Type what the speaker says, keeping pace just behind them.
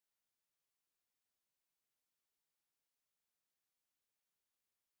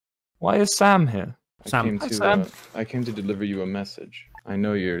Why is Sam here? Sam. I came to deliver you a message. I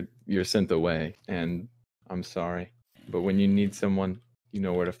know you're sent away, and I'm sorry. But when you need someone, you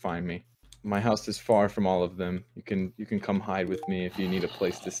know where to find me. My house is far from all of them. You can come hide with me if you need a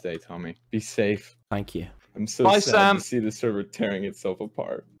place to stay, Tommy. Be safe. Thank you. I'm so Bye, sad Sam. to see the server tearing itself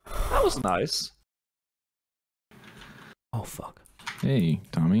apart. That was nice. Oh, fuck. Hey,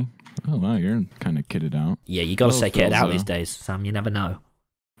 Tommy. Oh, wow, you're kind of kitted out. Yeah, you gotta Oh, stay kitted out Philza. these days, Sam. You never know.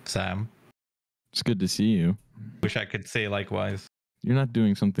 Sam. It's good to see you. Wish I could say likewise. You're not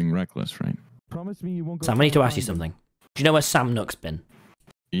doing something reckless, right? Promise me you won't go. Sam, I need to ask you something. Do you know where Sam Nook's been?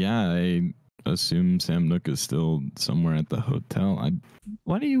 Yeah, I assume Sam Nook is still somewhere at the hotel.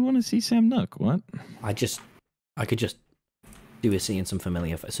 Why do you want to see Sam Nook? What? I could just do with seeing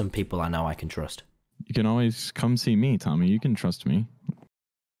some people I know I can trust. You can always come see me, Tommy. You can trust me.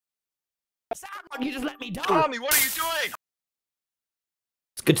 Sam, you just let me down. Tommy, what are you doing?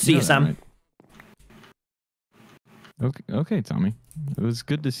 It's good to see you, Sam. Right. Okay, Tommy. It was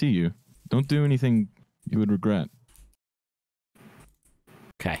good to see you. Don't do anything you would regret.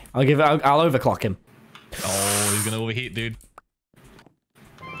 Okay, I'll overclock him. Oh, he's gonna overheat, dude.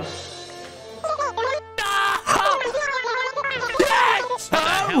 Yes! What the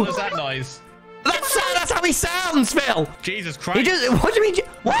hell is that noise? That's how he sounds, Phil. Jesus Christ! He just. What do you mean?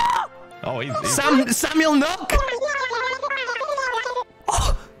 What? Oh, he's Samuel Nook.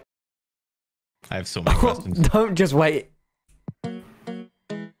 Oh. I have so many questions. Don't just wait.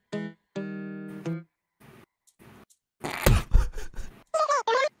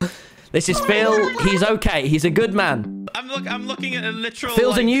 This is Phil. He's okay. He's a good man. I'm looking at a literal.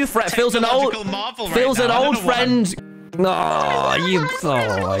 Phil's a new friend. Phil's an old. Phil's an old friend. Oh, you.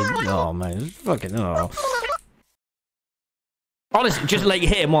 Oh, man. Fucking. Oh. Honestly, just let you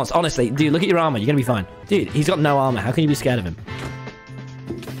hit him once. Honestly, dude, look at your armor. You're gonna be fine. Dude, he's got no armor. How can you be scared of him?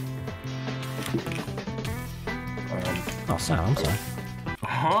 Oh, Sam, I'm sorry.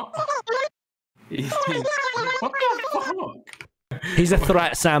 Huh? What the fuck? He's a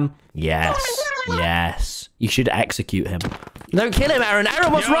threat, Sam. Yes. Yes. You should execute him. Don't kill him, Aaron.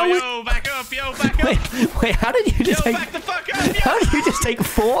 Aaron, what's wrong with... Yo, back up. Yo, back up. Wait, how did you just take... back the fuck up. How did you just take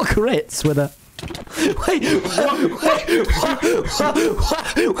 4 crits with a... Wait,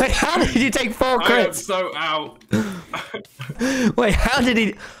 wait, how did you take 4 crits? I am so out. Wait, how did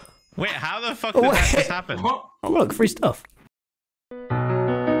he... Wait, how the fuck did that just happen? What? Oh, look, free stuff.